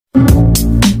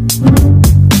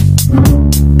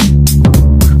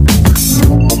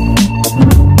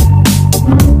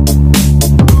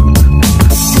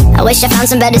wish I found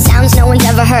some better sounds no one's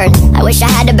ever heard. I wish I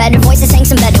had a better voice that sang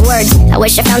some better words. I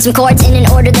wish I found some chords in an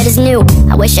order that is new.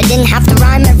 I wish I didn't have to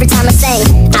rhyme every time I sang.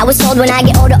 I was told when I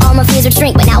get older all my fears would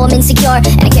shrink, but now I'm insecure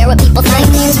and I care what people think.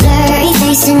 My name's blurry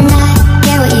face and I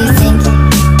care what you think.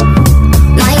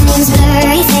 My name's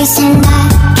blurry face and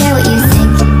I care what you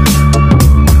think.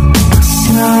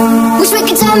 Wish we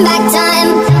could turn back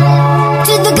time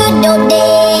to the good old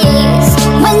days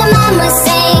when the mama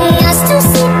sang us to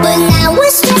sleep, but now we're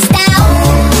stressed out.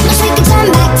 Wish we could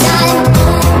turn back time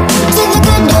to the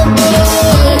good old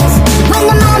days when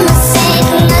the mama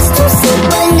sang us to sleep,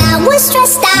 but now we're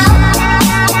stressed out.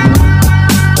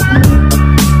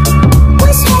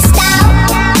 We're stressed out.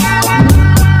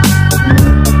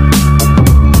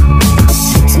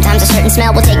 Sometimes a certain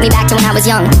smell will take me back to when I was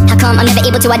young. How come I'm never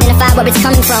able to identify where it's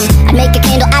coming from? I'd make a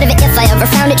candle out of it if I ever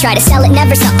found it. Try to sell it,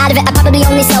 never sell out of it. I probably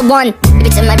only sell one. Maybe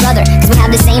to my brother, cause we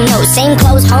have the same nose, same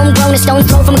clothes, homegrown, a stone's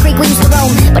throw from a creek we used to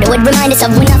roam. But it would remind us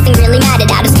of when nothing really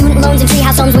mattered. Out of student loans and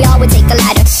treehouse homes, we all would take the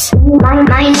ladder.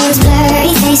 My name's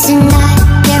blurry face and I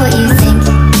care what you think.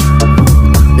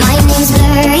 My name's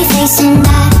blurry face and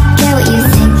I care what you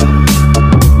think.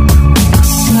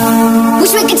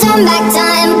 Wish we could turn back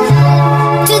time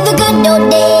to the good old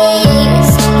days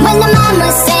when the mama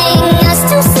sang us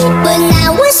to sleep, but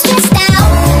now we're stressed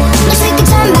out. Wish we could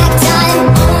turn back time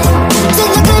to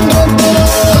the good old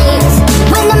days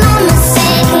when the mama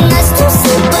sang us to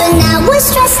sleep, but now we're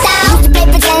stressed out. Used to play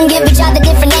pretend, give each other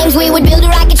different names. We would build a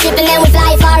rocket ship and then we'd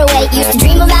fly far away. Used to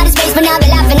dream of outer space, but now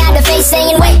they're laughing at the face,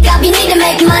 saying, wake up, you need to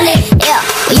make money. Yeah.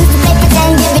 We used to play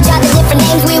pretend, give each other different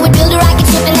names. We would build a rocket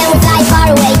ship and then we'd fly far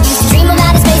away. Used to dream of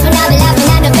outer space, but now they're laughing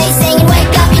at the face, saying,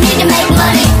 wake up, you need to make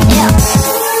money. Yeah.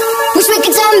 Wish we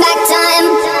could turn back time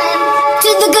to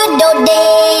the good old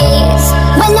days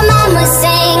when the mama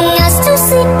sang us to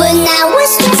sleep, but now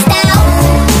we're stressed out.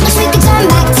 Wish we could turn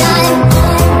back time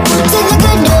to the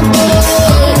good old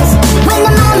days when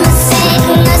the mama sang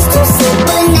us to sleep,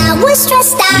 but now we're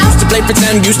stressed out.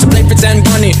 Used to play pretend,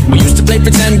 bunny. We used to play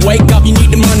pretend, wake up, you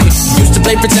need the money. Used to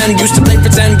play pretend,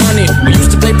 bunny. We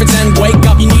used to play pretend, wake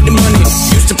up, you need the money.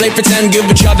 Used to play pretend, give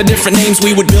each other different names.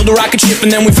 We would build a rocket ship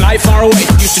and then we fly far away.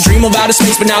 Used to dream of outer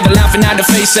space, but now they're laughing at the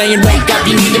face, saying, wake up,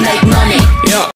 you need to make money. Yeah.